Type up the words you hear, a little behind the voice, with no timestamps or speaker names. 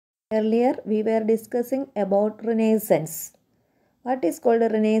Earlier we were discussing about Renaissance. What is called a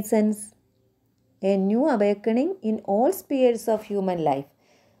Renaissance? A new awakening in all spheres of human life.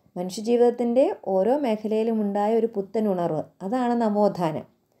 മനുഷ്യജീവിതത്തിൻ്റെ ഓരോ മേഖലയിലും ഉണ്ടായ ഒരു പുത്തൻ ഉണർവ്, അതാണ് നവോത്ഥാനം.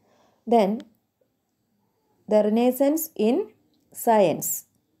 Then the renaissance in science.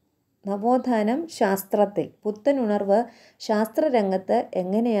 നവോത്ഥാനം ശാസ്ത്രത്തിൽ, പുത്തൻ ഉണർവ് ശാസ്ത്രരംഗത്ത്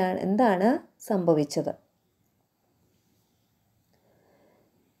എന്താണ് സംഭവിച്ചത്?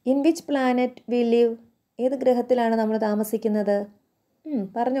 In which planet we live? ഏത് ഗ്രഹത്തിലാണ് നമ്മൾ താമസിക്കുന്നത്?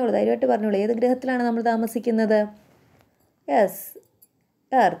 പറഞ്ഞോളൂ, ധൈര്യമായിട്ട് പറഞ്ഞോളൂ. ഏത് ഗ്രഹത്തിലാണ് നമ്മൾ താമസിക്കുന്നത്? യെസ്,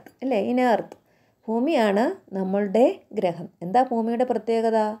 എർത്ത് അല്ലേ? In earth. ഭൂമിയാണ് നമ്മളുടെ ഗ്രഹം. എന്താ ഭൂമിയുടെ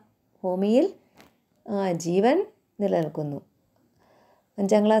പ്രത്യേകത? ഭൂമിയിൽ ജീവൻ നിലനിൽക്കുന്നു.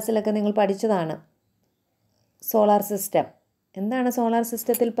 5ാം ക്ലാസ്സിലൊക്കെ നിങ്ങൾ പഠിച്ചതാണ് സോളാർ സിസ്റ്റം. എന്താണ് സോളാർ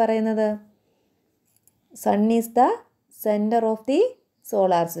സിസ്റ്റത്തിൽ പറയുന്നത്? Sun is the centre of the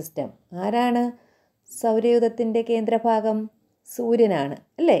solar system. ആരാണ് സൗരയൂഥത്തിൻ്റെ കേന്ദ്രഭാഗം? സൂര്യനാണ്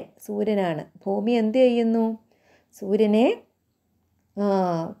അല്ലേ? സൂര്യനാണ്. ഭൂമി എന്ത് ചെയ്യുന്നു?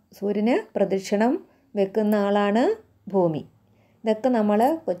 സൂര്യന് പ്രദക്ഷിണം വെക്കുന്ന ആളാണ് ഭൂമി. ഇതൊക്കെ നമ്മൾ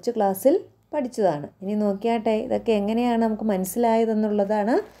കൊച്ചു ക്ലാസ്സിൽ പഠിച്ചതാണ്. ഇനി നോക്കിയാട്ടെ, ഇതൊക്കെ എങ്ങനെയാണ് നമുക്ക്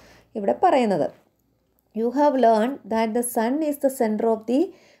മനസ്സിലായതെന്നുള്ളതാണ് ഇവിടെ പറയുന്നത്. You have learn that the sun is the centre of the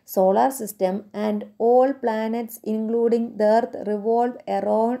solar system and all planets including the earth revolve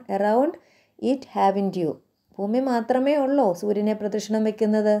around it haven't you? ഭൂമി മാത്രമേ ഉള്ളൂ സൂര്യനെ പ്രദക്ഷിണം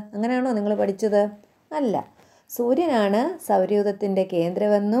വെക്കുന്നത്? അങ്ങനെയാണോ നിങ്ങൾ പഠിച്ചത്? അല്ല. സൂര്യനാണ് സൗരയൂഥത്തിൻ്റെ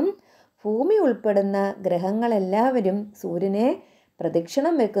കേന്ദ്രമെന്നും ഭൂമി ഉൾപ്പെടുന്ന ഗ്രഹങ്ങളെല്ലാവരും സൂര്യനെ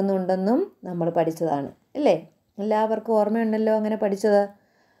പ്രദക്ഷിണം വെക്കുന്നുണ്ടെന്നും നമ്മൾ പഠിച്ചതാണ് അല്ലേ? എല്ലാവർക്കും ഓർമ്മയുണ്ടല്ലോ അങ്ങനെ പഠിച്ചത്.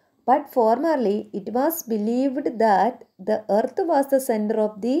 But formerly it was believed that the earth was the center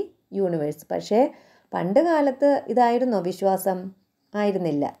of the universe. പക്ഷേ പണ്ട് കാലത്ത് ഇതായിരുന്നോ വിശ്വാസം?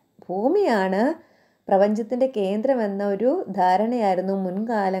 ആയിരുന്നില്ല. ഭൂമിയാണ് പ്രപഞ്ചത്തിൻ്റെ കേന്ദ്രമെന്ന ഒരു ധാരണയായിരുന്നു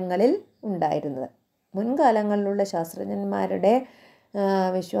മുൻകാലങ്ങളിൽ ഉണ്ടായിരുന്നത്. മുൻകാലങ്ങളിലുള്ള ശാസ്ത്രജ്ഞന്മാരുടെ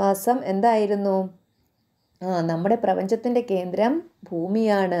വിശ്വാസം എന്തായിരുന്നു? നമ്മുടെ പ്രപഞ്ചത്തിൻ്റെ കേന്ദ്രം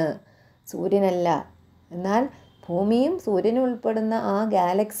ഭൂമിയാണ്, സൂര്യനല്ല. എന്നാൽ ഭൂമിയും സൂര്യനും ഉൾപ്പെടുന്ന ആ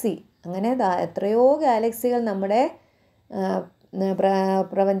ഗാലക്സി, അങ്ങനെ എത്രയോ ഗാലക്സികൾ നമ്മുടെ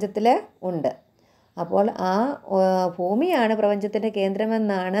പ്രപഞ്ചത്തിൽ ഉണ്ട്. അപ്പോൾ ആ ഭൂമിയാണ് പ്രപഞ്ചത്തിൻ്റെ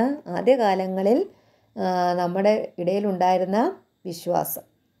കേന്ദ്രമെന്നാണ് ആദ്യകാലങ്ങളിൽ നമ്മുടെ ഇടയിലുണ്ടായിരുന്ന വിശ്വാസം.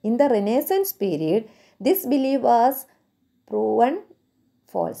 In the renaissance period this believe was proven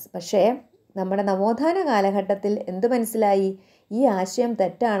false. പക്ഷേ നമ്മുടെ നവോത്ഥാന കാലഘട്ടത്തിൽ എന്ത് മനസ്സിലായി? ഈ ആശയം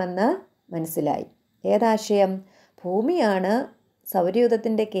തെറ്റാണെന്ന് മനസ്സിലായി. ഏതാശയം? ഭൂമിയാണ്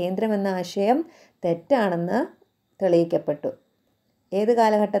സൗരയൂഥത്തിൻ്റെ കേന്ദ്രമെന്ന ആശയം തെറ്റാണെന്ന് തെളിയിക്കപ്പെട്ടു. ഏത്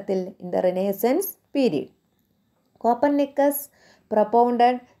കാലഘട്ടത്തിൽ? In the renaissance period. Copernicus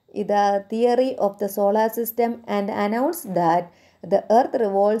propounded the theory of the solar system and announced that the earth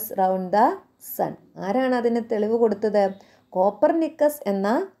revolves round the sun. ആരാണ് അതിന് തെളിവ് കൊടുത്തത്? കോപ്പർനിക്കസ് എന്ന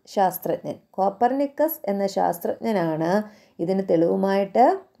ശാസ്ത്രജ്ഞൻ. കോപ്പർനിക്കസ് എന്ന ശാസ്ത്രജ്ഞനാണ് ഇതിന് തെളിവുമായിട്ട്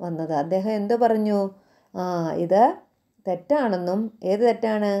വന്നത്. അദ്ദേഹം എന്തു പറഞ്ഞു? ഇത് തെറ്റാണെന്നും. ഏത്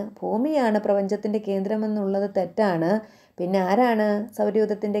തെറ്റാണ്? ഭൂമിയാണ് പ്രപഞ്ചത്തിൻ്റെ കേന്ദ്രമെന്നുള്ളത് തെറ്റാണ്. പിന്നെ ആരാണ്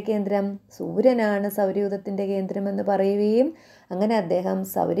സൗരയൂഥത്തിൻ്റെ കേന്ദ്രം? സൂര്യനാണ് സൗരയൂഥത്തിൻ്റെ കേന്ദ്രമെന്ന് പറയുകയും അങ്ങനെ അദ്ദേഹം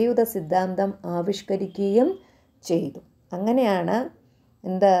സൗരയൂഥ സിദ്ധാന്തം ആവിഷ്കരിക്കുകയും ചെയ്തു. അങ്ങനെയാണ്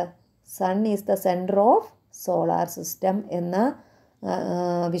sun is the centre of solar system എന്ന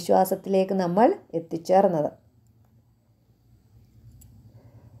വിശ്വാസത്തിലേക്ക് നമ്മൾ എത്തിച്ചേർന്നത്.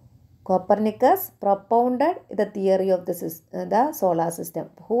 Copernicus propounded the theory of the solar system.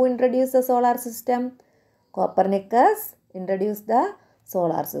 Who introduced the solar system? Copernicus introduced the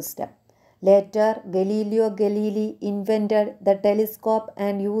solar system. Later, Galileo Galilei invented the telescope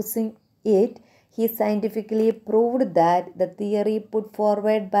and using it, he scientifically proved that the theory put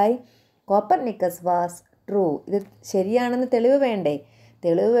forward by Copernicus was true. ഇത് ശരിയാണെന്ന് തെളിവ് വേണ്ടേ?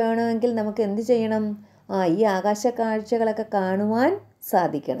 തെളിവ് വേണമെങ്കിൽ നമുക്ക് എന്ത് ചെയ്യണം? ഈ ആകാശ കാഴ്ചകളൊക്കെ കാണുവാൻ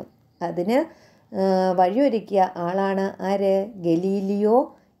സാധിക്കണം. അതിന് വഴിയൊരുക്കിയ ആളാണ് ആര്? Galileo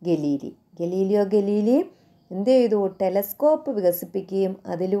Galilei. ഗലീലിയോ ഗലീലി എന്ത് ചെയ്തു? ടെലസ്കോപ്പ് വികസിപ്പിക്കുകയും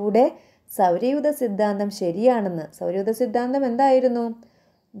അതിലൂടെ സൗരയൂഥ സിദ്ധാന്തം ശരിയാണെന്ന്. സൗരയൂഥ സിദ്ധാന്തം എന്തായിരുന്നു?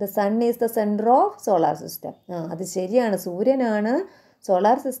 The sun is the centre of solar system. അത് ശരിയാണ്, സൂര്യനാണ്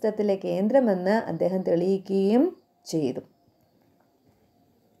സോളാർ സിസ്റ്റത്തിലെ കേന്ദ്രമെന്ന് അദ്ദേഹം തെളിയിക്കുകയും ചെയ്തു.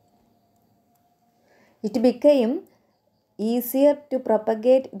 It became easier to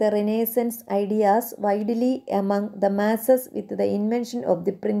propagate the Renaissance ideas widely among the masses with the invention of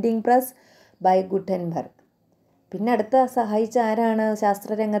the printing press by Gutenberg. പിന്നെ അടുത്ത സഹായിച്ച ആരാണ്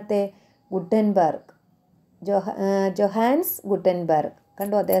ശാസ്ത്രരംഗത്തെ? ഗുട്ടൻബർഗ്. ജൊഹാൻസ് ഗുട്ടൻബർഗ്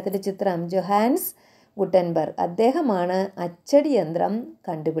കണ്ടു അദ്ദേഹത്തിൻ്റെ ചിത്രം. ജോഹാൻസ് ഗുട്ടൻബർഗ്, അദ്ദേഹമാണ് അച്ചടി യന്ത്രം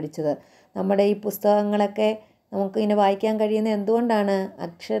കണ്ടുപിടിച്ചത്. നമ്മുടെ ഈ പുസ്തകങ്ങളൊക്കെ നമുക്ക് ഇങ്ങനെ വായിക്കാൻ കഴിയുന്നത് എന്തുകൊണ്ടാണ്?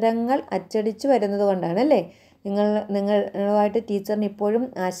 അക്ഷരങ്ങൾ അച്ചടിച്ച് വരുന്നത് കൊണ്ടാണ് അല്ലേ? നിങ്ങളുമായിട്ട് ടീച്ചറിന് ഇപ്പോഴും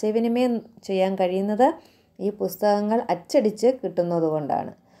ആശയവിനിമയം ചെയ്യാൻ കഴിയുന്നത് ഈ പുസ്തകങ്ങൾ അച്ചടിച്ച് കിട്ടുന്നത്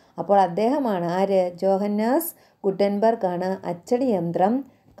കൊണ്ടാണ്. അപ്പോൾ അദ്ദേഹമാണ് ആര്? ജോഹന്നാസ് ഗുട്ടൻബർഗ് ആണ് അച്ചടി യന്ത്രം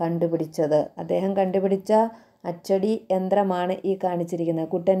കണ്ടുപിടിച്ചത്. അദ്ദേഹം കണ്ടുപിടിച്ച അച്ചടി യന്ത്രമാണ് ഈ കാണിച്ചിരിക്കുന്നത്,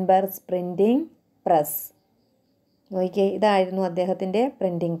 ഗുട്ടൻബർഗ്സ് പ്രിൻറ്റിംഗ് പ്രസ്. നോക്കിയേ, ഇതായിരുന്നു അദ്ദേഹത്തിൻ്റെ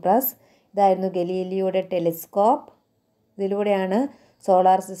പ്രിൻറ്റിംഗ് പ്രസ്. ഇതായിരുന്നു ഗലീലിയോയുടെ ടെലിസ്കോപ്പ്. ഇതിലൂടെയാണ്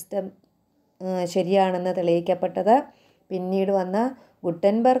സോളാർ സിസ്റ്റം ശരിയാണെന്ന് തെളിയിക്കപ്പെട്ടത്. പിന്നീട് വന്ന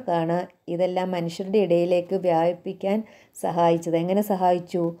ഗുട്ടൻബർഗ് ആണ് ഇതെല്ലാം മനുഷ്യരുടെ ഇടയിലേക്ക് വ്യാപിപ്പിക്കാൻ സഹായിച്ചത്. എങ്ങനെ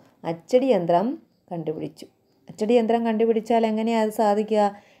സഹായിച്ചു? അച്ചടി യന്ത്രം കണ്ടുപിടിച്ചു. അച്ചടി യന്ത്രം കണ്ടുപിടിച്ചാൽ എങ്ങനെയാണ് അത് സാധിക്കുക?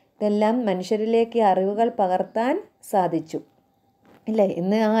 ഇതെല്ലാം മനുഷ്യരിലേക്ക് അറിവുകൾ പകർത്താൻ സാധിച്ചു ഇല്ലേ?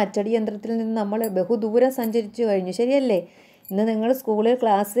 ഇന്ന് ആ അച്ചടി യന്ത്രത്തിൽ നിന്ന് നമ്മൾ ബഹുദൂരം സഞ്ചരിച്ചു കഴിഞ്ഞു, ശരിയല്ലേ? ഇന്ന് നിങ്ങൾ സ്കൂളിൽ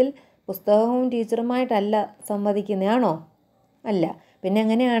ക്ലാസ്സിൽ പുസ്തകവും ടീച്ചറുമായിട്ടല്ല സംവദിക്കുന്നതാണോ? അല്ല. പിന്നെ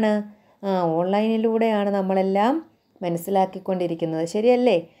എങ്ങനെയാണ്? ഓൺലൈനിലൂടെയാണ് നമ്മളെല്ലാം മനസ്സിലാക്കിക്കൊണ്ടിരിക്കുന്നത്,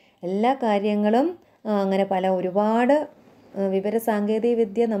 ശരിയല്ലേ? എല്ലാ കാര്യങ്ങളും അങ്ങനെ ഒരുപാട് വിവരസാങ്കേതിക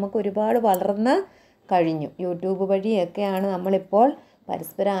വിദ്യ നമുക്ക് ഒരുപാട് വളർന്ന് കഴിഞ്ഞു. യൂട്യൂബ് വഴിയൊക്കെയാണ് നമ്മളിപ്പോൾ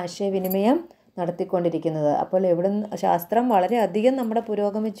പരസ്പര ആശയവിനിമയം നടത്തിക്കൊണ്ടിരിക്കുന്നത്. അപ്പോൾ ശാസ്ത്രം വളരെയധികം നമ്മുടെ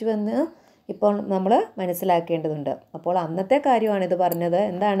പുരോഗമിച്ചുവെന്ന് ഇപ്പോൾ നമ്മൾ മനസ്സിലാക്കേണ്ടതുണ്ട്. അപ്പോൾ അന്നത്തെ കാര്യമാണ് ഇത് പറഞ്ഞത്.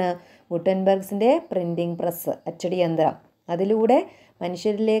 എന്താണ്? ഗുട്ടൻബർഗ്സിൻ്റെ പ്രിൻറ്റിംഗ് പ്രസ്, അച്ചടി യന്ത്രം. അതിലൂടെ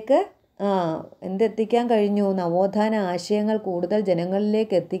മനുഷ്യരിലേക്ക് എന്തെത്തിക്കാൻ കഴിഞ്ഞു? നവോത്ഥാന ആശയങ്ങൾ കൂടുതൽ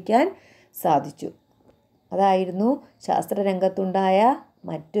ജനങ്ങളിലേക്ക് എത്തിക്കാൻ സാധിച്ചു. അതായിരുന്നു ശാസ്ത്രരംഗത്തുണ്ടായ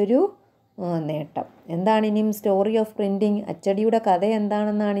മറ്റൊരു നേട്ടം. എന്താണ് ഇനിയും സ്റ്റോറി ഓഫ് പ്രിൻറ്റിംഗ്, അച്ചടിയുടെ കഥ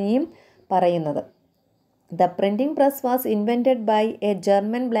എന്താണെന്നാണ് ഇനിയും പറയുന്നത്. The printing press was invented by A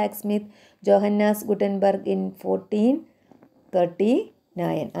German black Smith Johannes Gutenberg in 1439.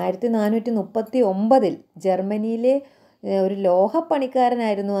 1439 ജർമ്മനിയിലെ ഒരു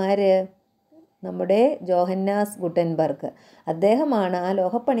ലോഹപ്പണിക്കാരനായിരുന്നു ആര്? നമ്മുടെ ജോഹന്നാസ് ഗുട്ടൻബർഗ്. അദ്ദേഹമാണ്, ആ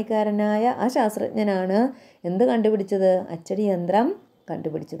ലോഹപ്പണിക്കാരനായ ആ ശാസ്ത്രജ്ഞനാണ് എന്ത് കണ്ടുപിടിച്ചത്? അച്ചടി യന്ത്രം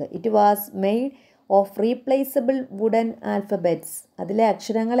കണ്ടുപിടിച്ചത്. It was made of replaceable wooden alphabets. അതിലെ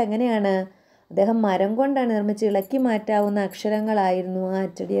അക്ഷരങ്ങൾ എങ്ങനെയാണ്? അദ്ദേഹം മരം കൊണ്ടാണ് നിർമ്മിച്ച് ഇളക്കി മാറ്റാവുന്ന അക്ഷരങ്ങളായിരുന്നു ആ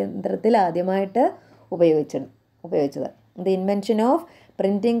അച്ചടി യന്ത്രത്തിൽ ആദ്യമായിട്ട് ഉപയോഗിച്ചത്. The invention of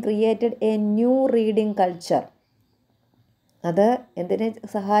printing created A new reading culture. അത് എന്തിന്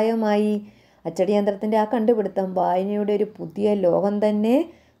സഹായമായി? അച്ചടി യന്ത്രത്തിൻ്റെ ആ കണ്ടുപിടുത്തം വായനയുടെ ഒരു പുതിയ ലോകം തന്നെ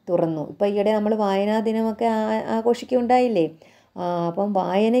തുറന്നു. ഇപ്പോൾ ഈയിടെ നമ്മൾ വായനാ ദിനമൊക്കെ ആഘോഷിക്കുകയുണ്ടായില്ലേ? അപ്പം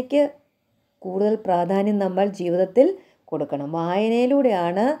വായനയ്ക്ക് കൂടുതൽ പ്രാധാന്യം നമ്മൾ ജീവിതത്തിൽ കൊടുക്കണം.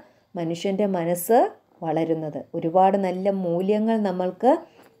 വായനയിലൂടെയാണ് മനുഷ്യൻ്റെ മനസ്സ് വളരുന്നത്, ഒരുപാട് നല്ല മൂല്യങ്ങൾ നമ്മൾക്ക്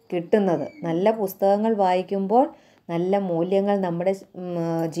കിട്ടുന്നത്. നല്ല പുസ്തകങ്ങൾ വായിക്കുമ്പോൾ നല്ല മൂല്യങ്ങൾ നമ്മുടെ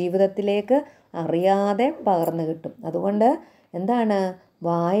ജീവിതത്തിലേക്ക് അറിയാതെ പകർന്നു കിട്ടും. അതുകൊണ്ട് എന്താണ്?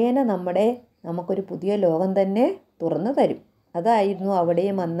 വായന നമുക്കൊരു പുതിയ ലോകം തന്നെ തുറന്നു തരും. അതായിരുന്നു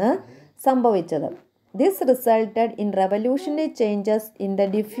അവിടെയും അന്ന് സംഭവിച്ചത്. This resulted in revolutionary changes in the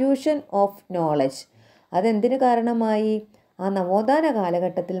diffusion of knowledge. അതെന്തിനു കാരണമായി? ആ നവോത്ഥാന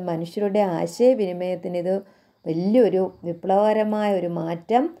കാലഘട്ടത്തിൽ മനുഷ്യരുടെ ആശയവിനിമയത്തിന് ഇത് വലിയൊരു വിപ്ലവകരമായ ഒരു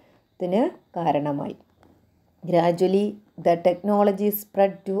മാറ്റത്തിന് കാരണമായി. Gradually the technology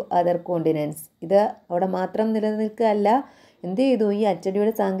spread to other continents. ഇത് അവിടെ മാത്രം നിലനിൽക്കുകയല്ല, എന്ത് ചെയ്തു? ഈ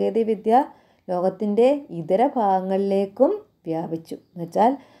അച്ചടിയുടെ സാങ്കേതിക വിദ്യ ലോകത്തിൻ്റെ ഇതര ഭാഗങ്ങളിലേക്കും വ്യാപിച്ചു.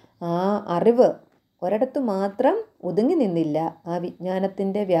 എന്നുവെച്ചാൽ ആ അറിവ് ഒരിടത്ത് മാത്രം ഒതുങ്ങി നിന്നില്ല. ആ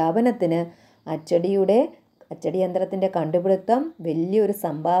വിജ്ഞാനത്തിൻ്റെ വ്യാപനത്തിന് അച്ചടി യന്ത്രത്തിൻ്റെ കണ്ടുപിടുത്തം വലിയൊരു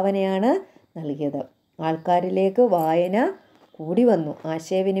സംഭാവനയാണ് നൽകിയത്. ആൾക്കാരിലേക്ക് വായന കൂടി വന്നു,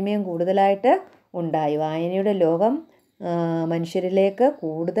 ആശയവിനിമയം കൂടുതലായിട്ട് ഉണ്ടായി. വായനയുടെ ലോകം മനുഷ്യരിലേക്ക്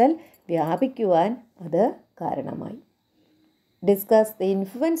കൂടുതൽ വ്യാപിക്കുവാൻ അത് കാരണമായി. Discuss the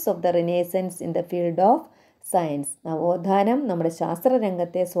influence of the renaissance in the field of science. നവോത്ഥാനം നമ്മുടെ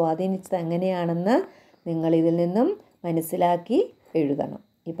ശാസ്ത്രരംഗത്തെ സ്വാധീനിച്ചത് എങ്ങനെയാണെന്ന് നിങ്ങൾ ഇതിൽ നിന്നും മനസ്സിലാക്കി എഴുതണം.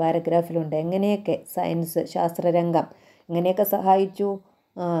 ഈ പാരഗ്രാഫിലുണ്ട് എങ്ങനെയൊക്കെ സയൻസ്, ശാസ്ത്രരംഗം എങ്ങനെയൊക്കെ സഹായിച്ചു.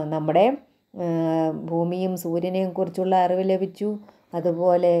 നമ്മുടെ ഭൂമിയും സൂര്യനെയും കുറിച്ചുള്ള അറിവ് ലഭിച്ചു.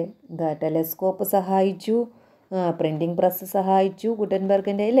 അതുപോലെ ടെലസ്കോപ്പ് സഹായിച്ചു, പ്രിൻറ്റിംഗ് പ്രസ് സഹായിച്ചു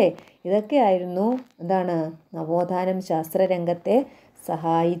ഗുട്ടൻബർഗിൻ്റെ, അല്ലേ? ഇതൊക്കെയായിരുന്നു നവോത്ഥാനം ശാസ്ത്രരംഗത്തെ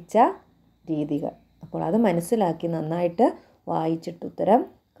സഹായിച്ച രീതികൾ. അപ്പോൾ അത് മനസ്സിലാക്കി നന്നായിട്ട് വായിച്ചിട്ട് ഉത്തരം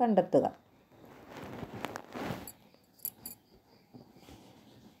കണ്ടെത്തുക.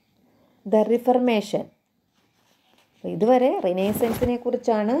 The reformation. ഇതുവരെ റിനേസൻസിനെ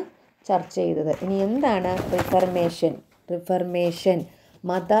കുറിച്ചാണ് ചർച്ച ചെയ്തത്. ഇനി എന്താണ് റിഫർമേഷൻ?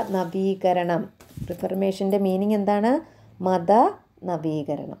 മതനവീകരണം. റിഫർമേഷൻ്റെ മീനിങ് എന്താണ്?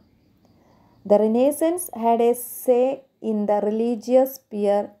 മതനവീകരണം. The renaissance had A say in the religious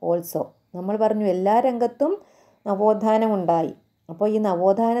sphere also. നമ്മൾ പറഞ്ഞു എല്ലാ രംഗത്തും നവോത്ഥാനമുണ്ടായി. അപ്പോൾ ഈ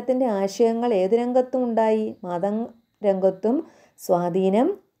നവോത്ഥാനത്തിൻ്റെ ആശയങ്ങൾ ഏത് രംഗത്തും ഉണ്ടായി? മത രംഗത്തും സ്വാധീനം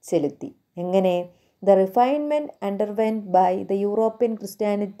ചെലുത്തി. എങ്ങനെ? The refinement അണ്ടർവെൻറ്റ് by the European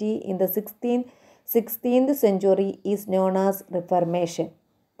Christianity in the 16th century is known as reformation.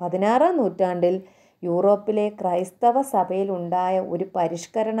 16-ാം നൂറ്റാണ്ടിൽ യൂറോപ്പിലെ ക്രൈസ്തവ സഭയിലുണ്ടായ ഒരു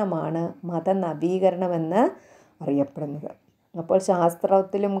പരിഷ്കരണമാണ് മതനവീകരണമെന്ന് അറിയപ്പെടുന്നത്. അപ്പോൾ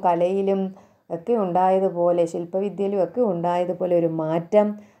ശാസ്ത്രത്തിലും കലയിലും ഒക്കെ ഉണ്ടായതുപോലെ ശില്പവിദ്യയിലും ഒക്കെ ഉണ്ടായതുപോലെ ഒരു മാറ്റം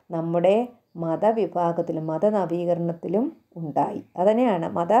നമ്മുടെ മതവിഭാഗത്തിലും മതനവീകരണത്തിലും ഉണ്ടായി. അതിനെയാണ്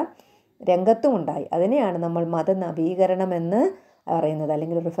രംഗത്തും ഉണ്ടായി. അതിനെയാണ് നമ്മൾ മതനവീകരണം എന്ന് പറയുന്നത്,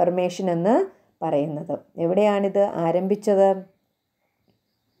 അല്ലെങ്കിൽ റിഫർമേഷൻ എന്ന് പറയുന്നത്. എവിടെയാണിത് ആരംഭിച്ചത്?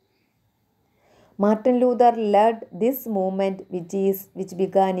 Martin Luther lead this movement which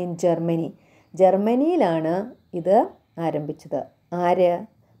began in Germany. ജർമ്മനിയിലാണ് ഇത് ആരംഭിച്ചത്. ആര്?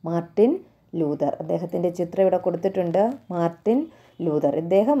 Martin Luther. അദ്ദേഹത്തിൻ്റെ ചിത്രം ഇവിടെ കൊടുത്തിട്ടുണ്ട്. മാർട്ടിൻ ലൂതർ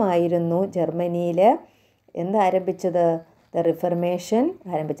ഇദ്ദേഹമായിരുന്നു ജർമ്മനിയിൽ എന്താരംഭിച്ചത്? ദ റിഫർമേഷൻ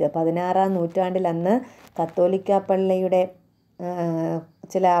ആരംഭിച്ചത്. 16-ാം നൂറ്റാണ്ടിൽ അന്ന് കത്തോലിക്ക പള്ളിയുടെ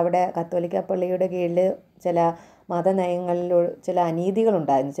കത്തോലിക്ക പള്ളിയുടെ കീഴിൽ ചില മതനയങ്ങളിൽ ചില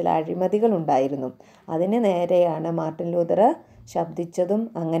അനീതികളുണ്ടായിരുന്നു, ചില അഴിമതികളുണ്ടായിരുന്നു. അതിന് നേരെയാണ് മാർട്ടിൻ ലൂതർ ശബ്ദിച്ചതും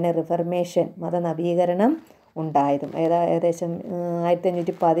അങ്ങനെ റിഫർമേഷൻ മതനവീകരണം ഉണ്ടായതും. ഏകദേശം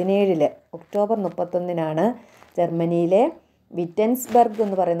 1517 ഒക്ടോബർ 31 ജർമ്മനിയിലെ വിറ്റൻസ്ബർഗ്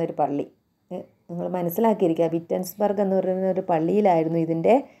എന്ന് പറയുന്ന ഒരു പള്ളി, നിങ്ങൾ മനസ്സിലാക്കിയിരിക്കുക, വിറ്റൻസ്ബർഗ് എന്ന് പറയുന്ന ഒരു പള്ളിയിലായിരുന്നു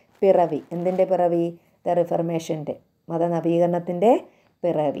ഇതിൻ്റെ പിറവി. എന്തിൻ്റെ പിറവി? ദ റിഫർമേഷൻ്റെ, മതനവീകരണത്തിൻ്റെ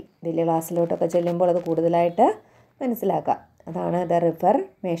പിറവി. വലിയ ക്ലാസ്സിലോട്ടൊക്കെ ചെല്ലുമ്പോൾ അത് കൂടുതലായിട്ട് മനസ്സിലാക്കാം. അതാണ് ദ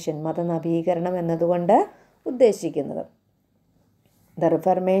റിഫർമേഷൻ, മതനവീകരണം എന്നതുകൊണ്ട് ഉദ്ദേശിക്കുന്നത്. The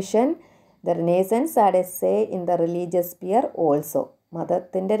reformation, the renaissance had A say in the religious sphere also.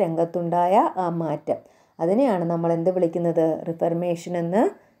 മതത്തിൻ്റെ രംഗത്തുണ്ടായ ആ മാറ്റം, അതിനെയാണ് നമ്മൾ എന്ത് വിളിക്കുന്നത്? റിഫർമേഷൻ എന്ന്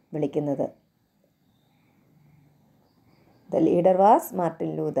വിളിക്കുന്നത്. The leader was Martin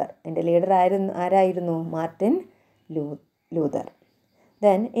Luther. എൻ്റെ ലീഡർ ആരായിരുന്നു? Martin Luther.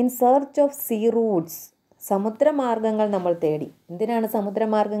 Then in search of sea Roots, സമുദ്രമാർഗങ്ങൾ നമ്മൾ തേടി. എന്തിനാണ്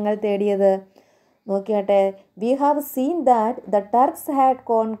സമുദ്രമാർഗങ്ങൾ തേടിയത്? നോക്കിയാട്ടെ. We have seen that the Turks had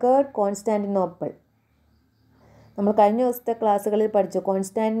concord Constantinople. നമ്മൾ കഴിഞ്ഞ ദിവസത്തെ ക്ലാസ്സുകളിൽ പഠിച്ചു.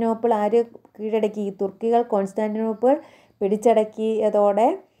 കോൺസ്റ്റാന്റിനോപ്പിൾ ആര് കീഴടക്കി? തുർക്കികൾ കോൺസ്റ്റാന്റിനോപ്പിൾ പിടിച്ചടക്കിയതോടെ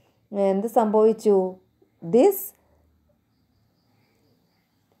എന്ത് സംഭവിച്ചു? This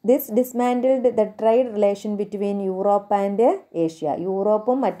dismantled the trade relation between Europe and Asia.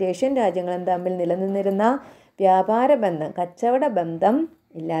 യൂറോപ്പും മറ്റ് ഏഷ്യൻ രാജ്യങ്ങളും തമ്മിൽ നിലനിന്നിരുന്ന വ്യാപാര ബന്ധം, കച്ചവട ബന്ധം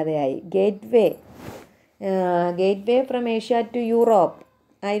ഇല്ലാതെയായി. Gate way from Asia to Europe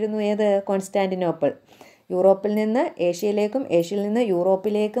ആയിരുന്നു ഏത്? കോൺസ്റ്റാന്റിനോപ്പിൾ. യൂറോപ്പിൽ നിന്ന് ഏഷ്യയിലേക്കും ഏഷ്യയിൽ നിന്ന്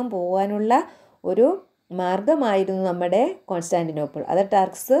യൂറോപ്പിലേക്കും പോകാനുള്ള ഒരു മാർഗമായിരുന്നു നമ്മുടെ കോൺസ്റ്റാന്റിനോപ്പിൾ. അത്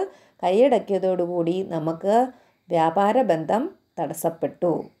ടർക്സ് കൈയടക്കിയതോടുകൂടി നമുക്ക് വ്യാപാര ബന്ധം തടസ്സപ്പെട്ടു,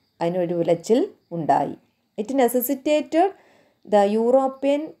 അതിനൊരു ഉലച്ചിൽ ഉണ്ടായി. It necessitated the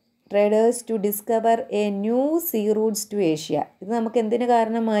European traders to discover A new see Roots to Asia. ഇത് നമുക്ക് എന്തിന്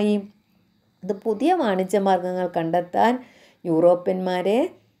കാരണമായി? ഇത് പുതിയ വാണിജ്യ മാർഗങ്ങൾ കണ്ടെത്താൻ യൂറോപ്യന്മാരെ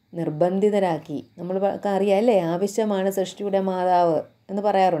നിർബന്ധിതരാക്കി. നമ്മൾ അറിയാം അല്ലേ, ആവശ്യമാണ് സൃഷ്ടിയുടെ മാതാവ് എന്ന്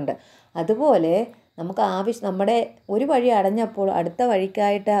പറയാറുണ്ട്. അതുപോലെ നമുക്ക് നമ്മുടെ ഒരു വഴി അടഞ്ഞപ്പോൾ അടുത്ത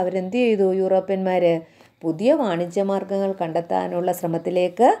വഴിക്കായിട്ട് അവരെന്ത് ചെയ്തു? യൂറോപ്യന്മാർ പുതിയ വാണിജ്യ മാർഗങ്ങൾ കണ്ടെത്താനുള്ള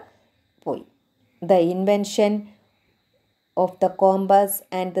ശ്രമത്തിലേക്ക് പോയി. The invention of the compass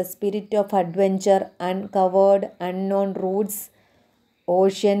and the spirit of adventure uncovered unknown Roots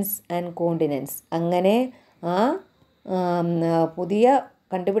oceans and continents. അങ്ങനെ ആ പുതിയ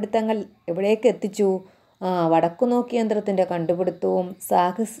കണ്ടുപിടുത്തങ്ങൾ എവിടേക്ക് എത്തിച്ചു? വടക്കു നോക്കി യന്ത്രത്തിൻ്റെ കണ്ടുപിടുത്തവും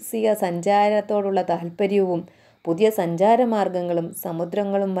സാഹസിക സഞ്ചാരത്തോടുള്ള താല്പര്യവും പുതിയ സഞ്ചാരമാർഗങ്ങളും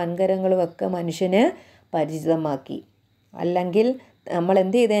സമുദ്രങ്ങളും വൻകരങ്ങളും ഒക്കെ മനുഷ്യന് പരിചിതമാക്കി. അല്ലെങ്കിൽ നമ്മൾ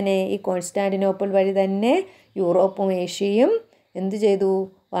എന്ത് ചെയ്തേനെ? ഈ കോൺസ്റ്റാന്റിനോപ്പിൾ വഴി തന്നെ യൂറോപ്പും ഏഷ്യയും എന്തു ചെയ്തു?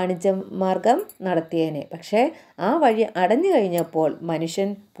 വാണിജ്യ മാർഗം നടത്തിയേനെ. പക്ഷേ ആ വഴി അടഞ്ഞു കഴിഞ്ഞപ്പോൾ മനുഷ്യൻ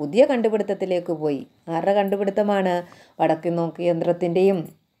പുതിയ കണ്ടുപിടുത്തത്തിലേക്ക് പോയി. ആരുടെ കണ്ടുപിടുത്തമാണ്? വടക്കു നോക്കി യന്ത്രത്തിൻ്റെയും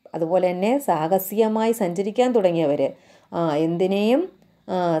അതുപോലെ തന്നെ സാഹസികമായി സഞ്ചരിക്കാൻ തുടങ്ങിയവർ. എന്തിനേയും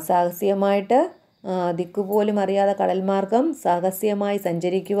സാഹസികമായിട്ട് ദിക്കുപോലും അറിയാതെ കടൽ മാർഗം സാഹസികമായി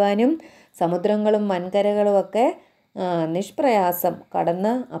സഞ്ചരിക്കുവാനും സമുദ്രങ്ങളും വൻകരകളുമൊക്കെ നിഷ്പ്രയാസം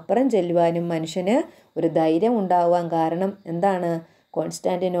കടന്ന് അപ്പുറം ചെല്ലുവാനും മനുഷ്യന് ഒരു ധൈര്യം ഉണ്ടാവാൻ കാരണം എന്താണ്?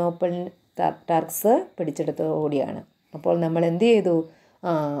 Constantinople Turks പിടിച്ചെടുത്തതോടുകൂടിയാണ്. അപ്പോൾ നമ്മൾ എന്ത് ചെയ്തു?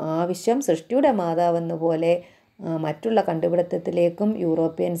 ആവശ്യം സൃഷ്ടിയുടെ മാതാവെന്ന പോലെ മറ്റുള്ള കണ്ടുപിടുത്തത്തിലേക്കും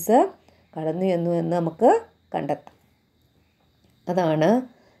യൂറോപ്യൻസ് കടന്നു എന്ന് നമുക്ക് കണ്ടെത്താം. അതാണ്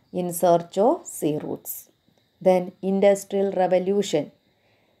in search of sea Roots. Then industrial revolution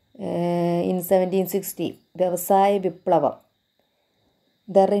in 1760, വ്യവസായ വിപ്ലവം.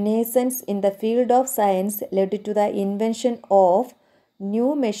 The Renaissance in the field of science led to the invention of new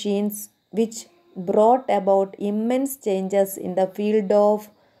machines which brought about immense changes in the field of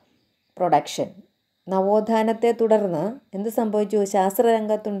production. നവോത്ഥാനത്തെ തുടർന്ന് എന്ത് സംഭവിച്ചു?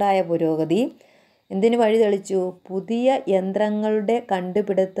 ശാസ്ത്രരംഗത്തുണ്ടായ പുരോഗതി എന്തിനു വഴിതെളിച്ചു? പുതിയ യന്ത്രങ്ങളുടെ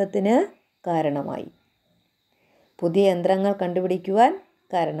കണ്ടുപിടുത്തത്തിന് കാരണമായി. പുതിയ യന്ത്രങ്ങൾ കണ്ടുപിടിക്കുവാൻ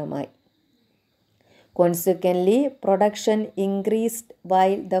കാരണമായി. Consequently, production increased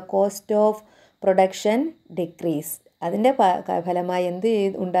while the cost of production decreased. അതിൻ്റെ ഫലമായി എന്ത്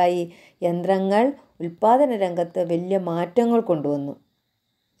ഉണ്ടായി? യന്ത്രങ്ങൾ ഉൽപ്പാദന രംഗത്ത് വലിയ മാറ്റങ്ങൾ കൊണ്ടുവന്നു.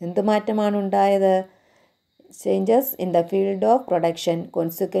 എന്ത് മാറ്റമാണ് ഉണ്ടായത്? Changes in the field of production.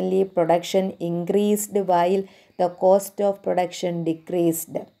 Consequently production increased while the cost of production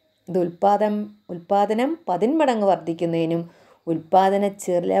decreased. ഇത് ഉൽപ്പാദനം 10 മടങ്ങ് വർദ്ധിക്കുന്നതിനും ഉൽപ്പാദന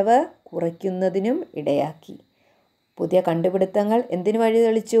ചെലവ് കുറയ്ക്കുന്നതിനും ഇടയാക്കി. പുതിയ കണ്ടുപിടുത്തങ്ങൾ എന്തിനു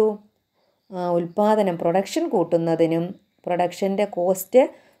വഴിതെളിച്ചു? പ്രൊഡക്ഷൻ കൂട്ടുന്നതിനും പ്രൊഡക്ഷൻ്റെ കോസ്റ്റ്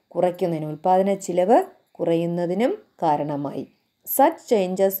കുറയ്ക്കുന്നതിനും ഉൽപ്പാദന ചിലവ് കുറയുന്നതിനും കാരണമായി. Such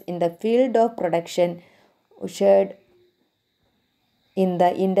changes in the field of production ഉഷേർഡ് in the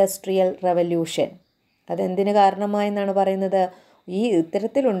industrial revolution. അതെന്തിന് കാരണമായി എന്നാണ് പറയുന്നത്? ഈ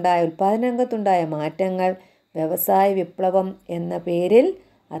ഇത്തരത്തിലുണ്ടായ ഉൽപ്പാദന രംഗത്തുണ്ടായ മാറ്റങ്ങൾ വ്യവസായ വിപ്ലവം എന്ന പേരിൽ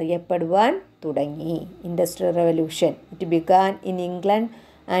അറിയപ്പെടുവാൻ തുടങ്ങി. Industrial revolution. It began in England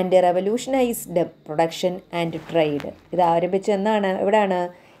and റവല്യൂഷനൈസ്ഡ് production and trade. ഇത് ആരംഭിച്ചത് എന്നാണ്? എവിടെയാണ്?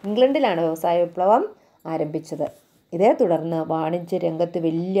 ഇംഗ്ലണ്ടിലാണ് വ്യവസായ വിപ്ലവം ആരംഭിച്ചത്. ഇതേ തുടർന്ന് വാണിജ്യ രംഗത്ത്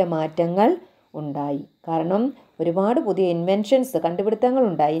വലിയ മാറ്റങ്ങൾ ഉണ്ടായി. കാരണം ഒരുപാട് പുതിയ കണ്ടുപിടുത്തങ്ങൾ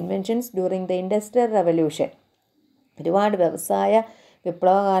ഉണ്ടായി. Inventions during the industrial revolution. ഒരുപാട് വ്യവസായ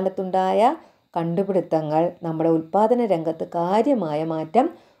വിപ്ലവ കാലത്തുണ്ടായ കണ്ടുപിടുത്തങ്ങൾ നമ്മുടെ ഉൽപ്പാദന രംഗത്ത് കാര്യമായ മാറ്റം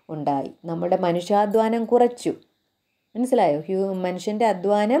ഉണ്ടായി. നമ്മുടെ മനുഷ്യാധ്വാനം കുറച്ചു. മനസ്സിലായോ? മനുഷ്യൻ്റെ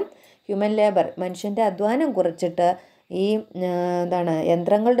അധ്വാനം, ഹ്യൂമൻ ലേബർ, മനുഷ്യൻ്റെ അധ്വാനം കുറച്ചിട്ട് ഈ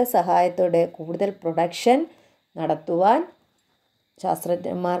യന്ത്രങ്ങളുടെ സഹായത്തോടെ കൂടുതൽ പ്രൊഡക്ഷൻ നടത്തുവാൻ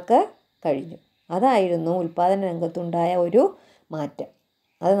ശാസ്ത്രജ്ഞന്മാർക്ക് കഴിഞ്ഞു. അതായിരുന്നു ഉൽപ്പാദന രംഗത്തുണ്ടായ ഒരു മാറ്റം.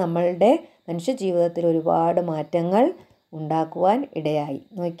 അത് നമ്മളുടെ മനുഷ്യ ജീവിതത്തിൽ ഒരുപാട് മാറ്റങ്ങൾ ഉണ്ടാക്കുവാൻ ഇടയായി.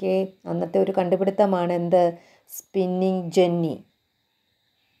 നോക്കിയേ, അന്നത്തെ ഒരു കണ്ടുപിടുത്തമാണ് എന്ത്? Spinning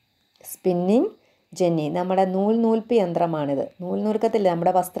Jenny. നമ്മുടെ നൂൽപ്പി യന്ത്രമാണിത്. നൂൽക്കത്തില്ല,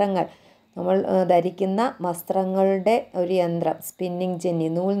 നമ്മുടെ വസ്ത്രങ്ങൾ, നമ്മൾ ധരിക്കുന്ന വസ്ത്രങ്ങളുടെ ഒരു യന്ത്രം, സ്പിന്നിങ് ജെന്നി,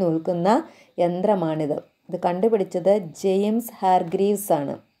 നൂൽക്കുന്ന യന്ത്രമാണിത്. ഇത് കണ്ടുപിടിച്ചത് ജെയിംസ് ഹാർഗ്രീവ്സ്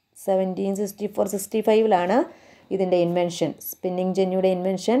ആണ്. 1764-65 ഇതിൻ്റെ invention, spinning ജെന്നിയുടെ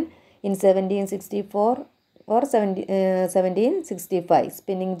invention in 1764 or 1765.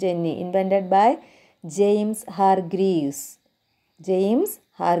 Spinning jenny invented by James Hargreaves.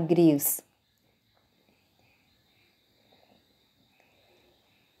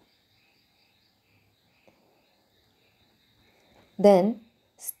 Then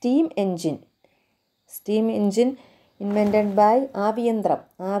steam engine invented by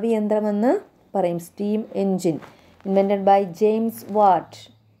ആവിയന്ത്രം എന്ന് പറയും. Steam engine invented by James Watt.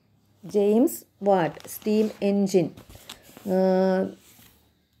 Steam engine.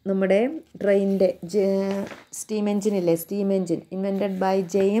 നമ്മുടെ ട്രെയിനിൻ്റെ steam എൻജിനില്ലേ, steam engine invented by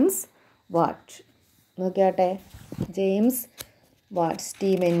James Watt. നോക്കിയാട്ടെ, James Watt,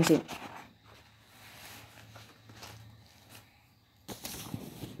 steam engine.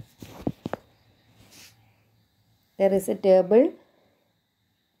 There is a table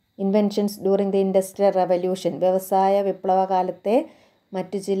inventions during the industrial revolution. വ്യവസായ വിപ്ലവകാലത്തെ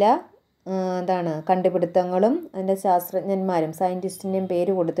മറ്റു ചില കണ്ടുപിടുത്തങ്ങളും അതിൻ്റെ ശാസ്ത്രജ്ഞന്മാരും സയൻറ്റിസ്റ്റിൻ്റെയും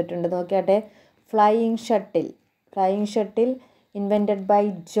പേര് കൊടുത്തിട്ടുണ്ട്. നോക്കിയാട്ടെ, flying shuttle invented by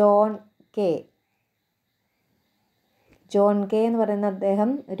John K എന്ന് പറയുന്ന അദ്ദേഹം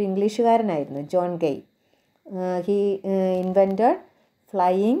ഒരു ഇംഗ്ലീഷുകാരനായിരുന്നു. John K. He invented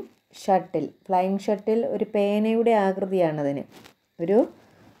flying shuttle. ഒരു പേനയുടെ ആകൃതിയാണതിന്. ഒരു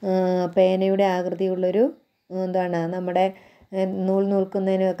പേനയുടെ ആകൃതിയുള്ളൊരു നമ്മുടെ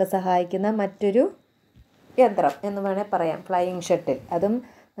നൂൽക്കുന്നതിനൊക്കെ സഹായിക്കുന്ന മറ്റൊരു യന്ത്രം എന്ന് വേണേൽ പറയാം, ഫ്ലൈയിങ് ഷട്ടിൽ. അതും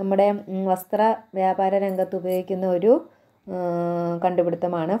നമ്മുടെ വസ്ത്ര വ്യാപാര രംഗത്ത് ഉപയോഗിക്കുന്ന ഒരു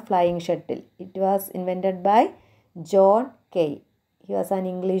കണ്ടുപിടുത്തമാണ് flying shuttle. It was invented by John K. He was an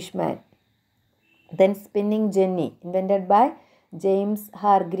English man. Then spinning Jenny invented by James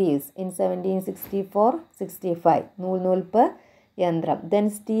Hargreaves in 1764-65. നൂൽപ്പ് യന്ത്രം. Then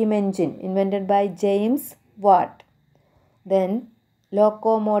steam engine invented by James Watt. Then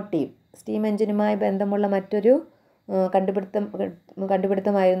locomotive, steam എൻജിനുമായി ബന്ധമുള്ള മറ്റൊരു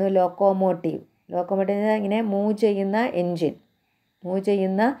കണ്ടുപിടുത്തമായിരുന്നു locomotive. Locomotive ഇങ്ങനെ move ചെയ്യുന്ന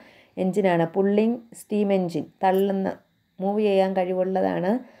എൻജിനാണ്. Pulling steam engine, move ചെയ്യാൻ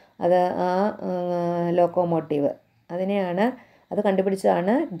കഴിവുള്ളതാണ് അത് ആ locomotive. അത്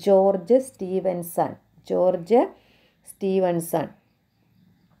കണ്ടുപിടിച്ചതാണ് George Stephenson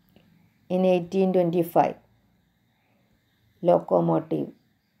in 1825. Locomotive.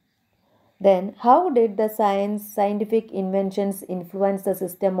 Then how did the scientific inventions influence the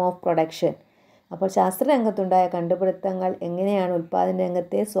system of production? അപ്പോൾ ശാസ്ത്രരംഗത്തുണ്ടായ കണ്ടുപിടുത്തങ്ങൾ എങ്ങനെയാണ് ഉൽപ്പാദന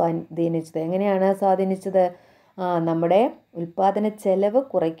രംഗത്തെ സ്വാധീനിച്ചത്? നമ്മുടെ ഉൽപ്പാദന ചെലവ്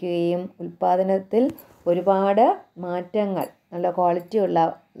കുറയ്ക്കുകയും ഉൽപ്പാദനത്തിൽ ഒരുപാട് മാറ്റങ്ങൾ, നല്ല ക്വാളിറ്റിയുള്ള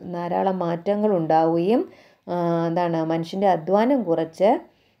ധാരാളം മാറ്റങ്ങൾ ഉണ്ടാവുകയും മനുഷ്യൻ്റെ അധ്വാനം കുറച്ച്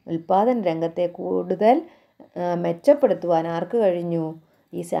ഉൽപ്പാദന രംഗത്തെ കൂടുതൽ മെച്ചപ്പെടുത്തുവാൻ ആർക്ക് കഴിഞ്ഞു?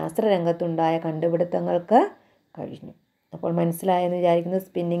 ഈ ശാസ്ത്രരംഗത്തുണ്ടായ കണ്ടുപിടുത്തങ്ങൾക്ക് കഴിഞ്ഞു. അപ്പോൾ മനസ്സിലായെന്ന് വിചാരിക്കുന്നു.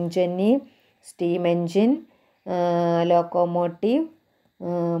 Spinning Jenny, steam engine, locomotive,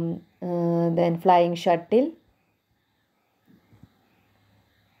 then flying shuttle,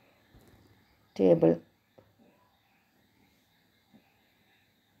 table